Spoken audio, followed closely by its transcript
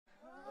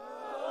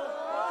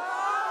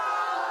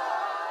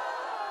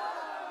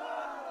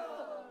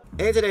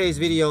In today's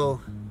video,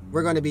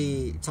 we're going to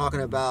be talking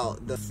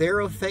about the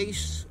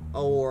Theraface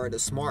or the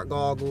smart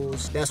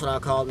goggles. That's what I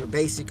call them.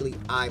 Basically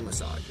eye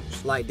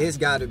massagers. Like, this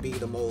got to be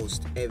the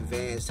most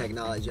advanced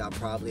technology I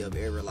probably have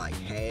ever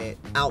had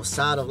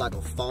outside of like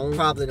a phone.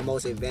 Probably the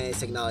most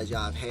advanced technology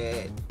I've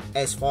had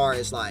as far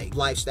as like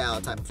lifestyle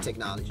type of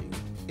technology,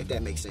 if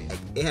that makes sense. Like,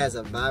 it has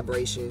a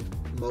vibration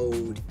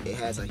mode, it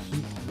has a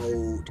heat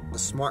mode, a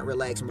smart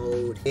relax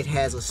mode, it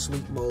has a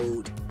sleep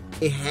mode,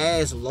 it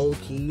has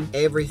low-key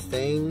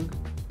everything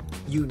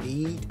you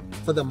need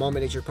for the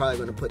moment that you're probably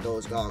going to put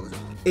those goggles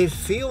on. It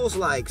feels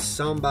like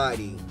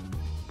somebody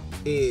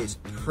is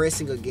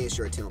pressing against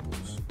your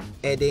temples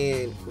and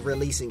then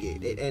releasing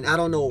it. And I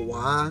don't know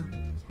why,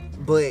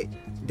 but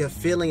the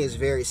feeling is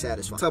very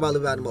satisfying. Talk about a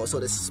little bit about the mode. So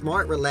the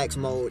smart relax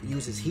mode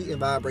uses heat and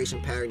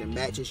vibration pattern and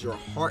matches your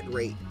heart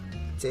rate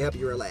to help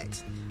you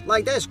relax.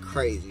 Like, that's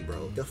crazy,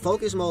 bro. The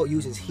focus mode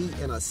uses heat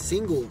and a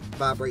single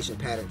vibration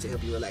pattern to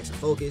help you relax and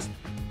focus.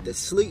 The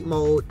sleep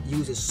mode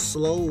uses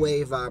slow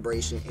wave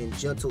vibration and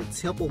gentle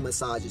temple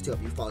massages to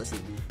help you fall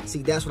asleep.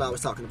 See, that's what I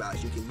was talking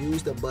about. You can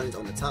use the buttons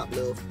on the top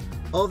left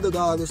of the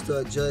goggles to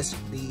adjust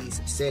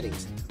these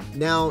settings.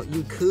 Now,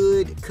 you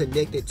could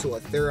connect it to a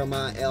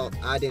Therabody app.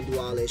 I didn't do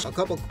all this. A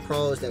couple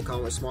pros that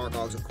come with smart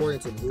goggles, according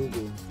to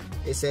Google,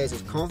 it says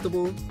it's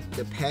comfortable.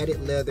 The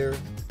padded leather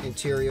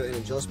interior and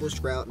adjustable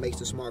strap makes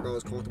the smart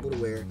goggles comfortable to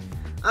wear.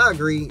 I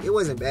agree. It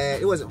wasn't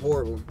bad. It wasn't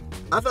horrible.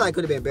 I feel like it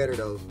could have been better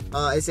though.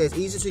 It says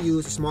easy to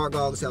use. The smart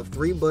goggles have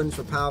 3 buttons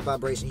for power,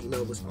 vibration, heat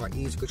levels, are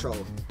easy to control.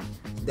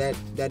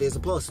 That is a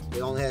plus.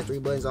 It only has 3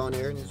 buttons on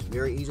there and it's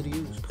very easy to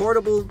use.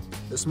 Portable.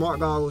 The smart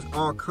goggles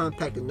are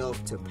compact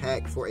enough to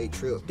pack for a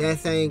trip. That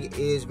thing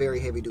is very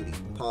heavy duty.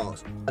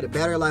 Pause. The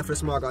battery life for the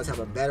smart goggles have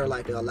a battery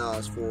life that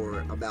allows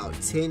for about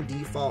 10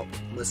 default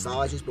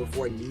massages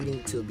before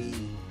needing to be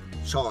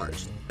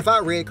charged. If I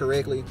read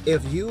correctly,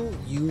 if you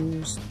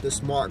use the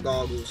smart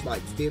goggles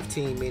like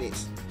 15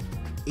 minutes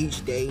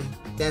each day,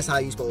 that's how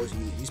you're supposed to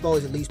use it. You're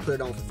supposed to at least put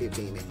it on for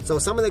 15 minutes. So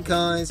some of the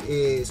cons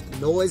is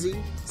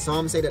noisy.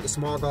 Some say that the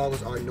smart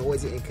goggles are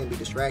noisy and can be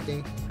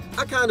distracting.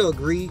 I kind of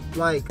agree.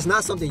 Like, it's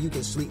not something you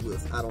can sleep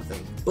with, I don't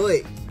think.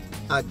 But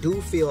I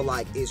do feel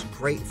like it's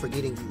great for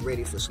getting you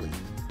ready for sleep.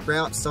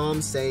 Route,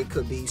 some say,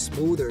 could be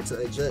smoother to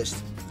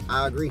adjust.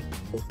 I agree.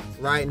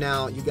 Right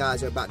now, you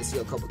guys are about to see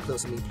a couple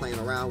clips of me playing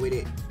around with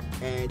it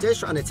and just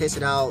trying to test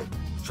it out,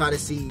 try to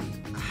see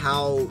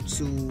how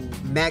to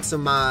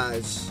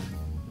maximize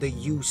the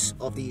use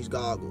of these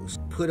goggles.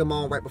 Put them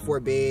on right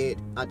before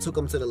bed. I took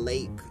them to the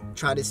lake,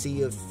 try to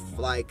see if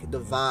like the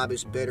vibe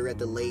is better at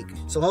the lake.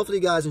 So hopefully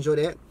you guys enjoy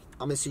that.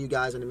 I'm gonna see you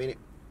guys in a minute.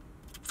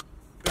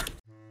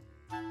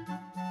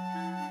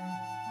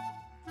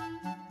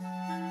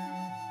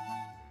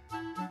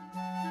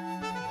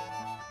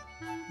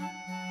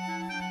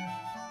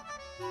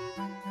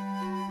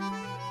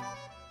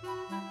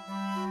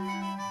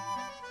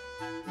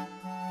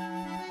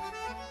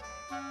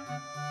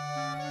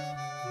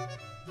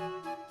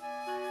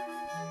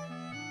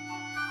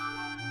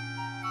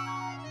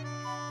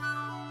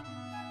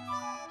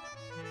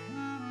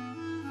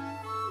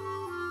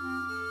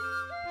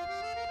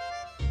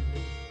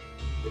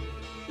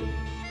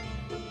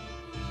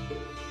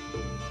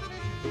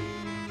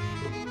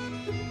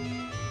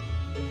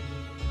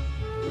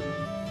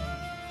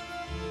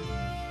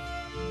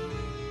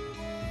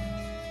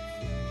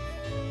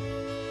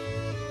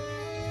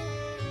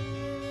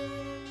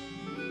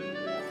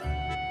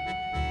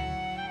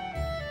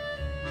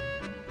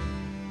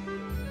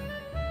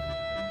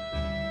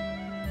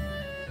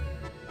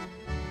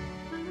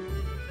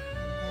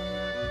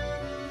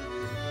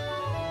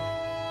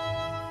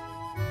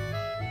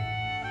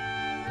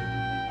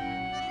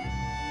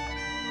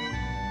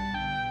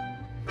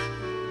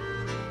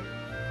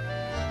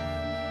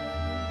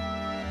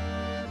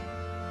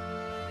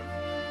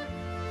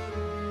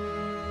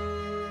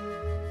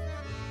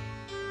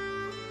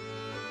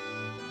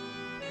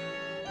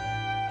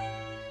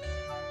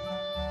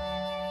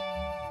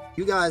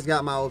 You guys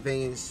got my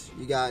opinions.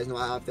 You guys know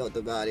how I felt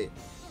about it.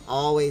 I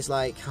always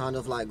like kind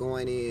of like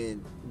going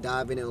in,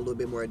 diving in a little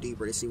bit more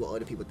deeper to see what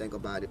other people think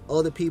about it.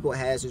 Other people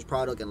has this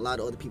product and a lot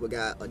of other people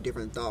got a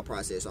different thought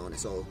process on it.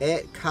 So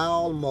at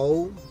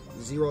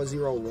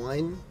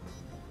KyleMo001,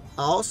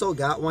 I also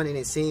got one and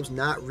it seems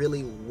not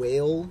really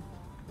well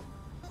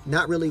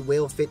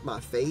fit my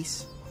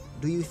face.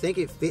 Do you think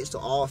it fits to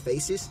all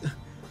faces?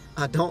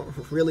 I don't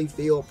really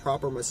feel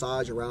proper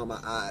massage around my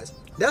eyes.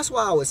 That's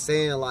why I was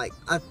saying, like,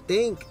 I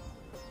think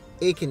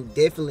it can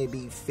definitely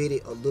be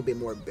fitted a little bit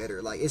more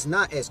better. Like, it's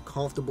not as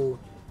comfortable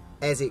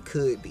as it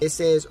could be. It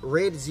says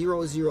red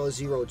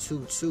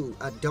 00022.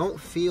 I don't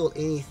feel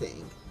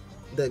anything.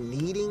 The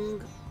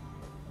netting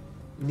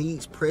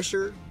needs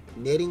pressure.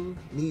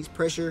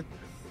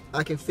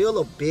 I can feel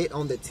a bit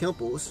on the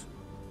temples.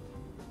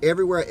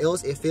 Everywhere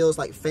else, it feels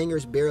like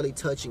fingers barely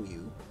touching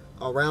you.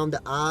 Around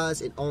the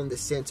eyes and on the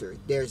center.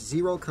 There's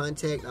zero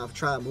contact. I've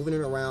tried moving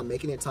it around,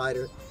 making it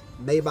tighter.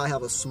 Maybe I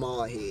have a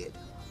small head.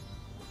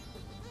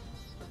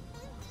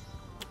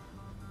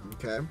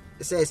 Okay.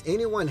 It says,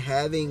 anyone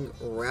having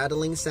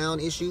rattling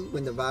sound issue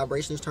when the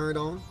vibration is turned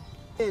on?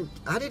 And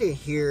I didn't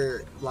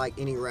hear like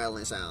any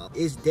rattling sound.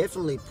 It's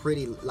definitely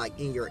pretty like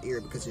in your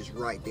ear because it's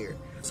right there.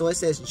 So it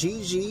says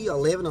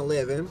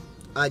GG1111.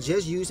 I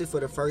just used it for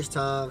the first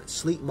time,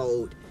 sleep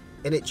mode,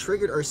 and it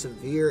triggered a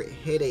severe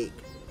headache.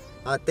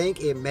 I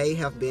think it may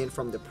have been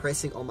from the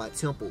pressing on my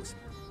temples.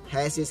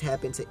 Has this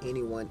happened to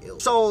anyone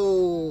else?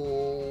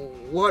 So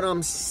what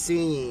I'm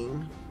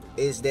seeing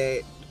is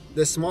that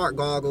the smart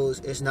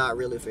goggles is not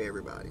really for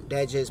everybody.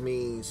 That just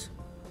means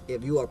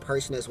if you are a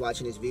person that's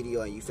watching this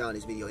video and you found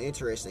this video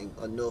interesting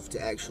enough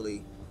to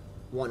actually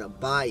want to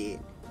buy it,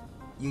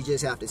 you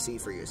just have to see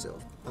for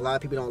yourself. A lot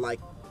of people don't like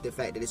the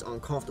fact that it's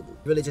uncomfortable.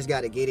 You really just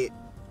got to get it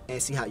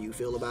and see how you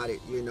feel about it,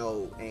 you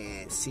know,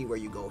 and see where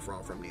you go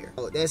from there.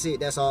 So that's it.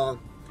 That's all.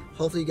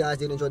 Hopefully you guys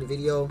did enjoy the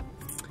video.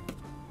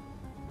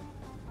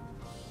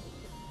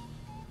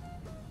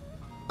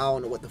 I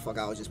don't know what the fuck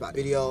I was just about.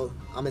 Video.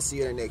 I'm gonna see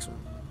you in the next one.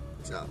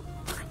 Peace out.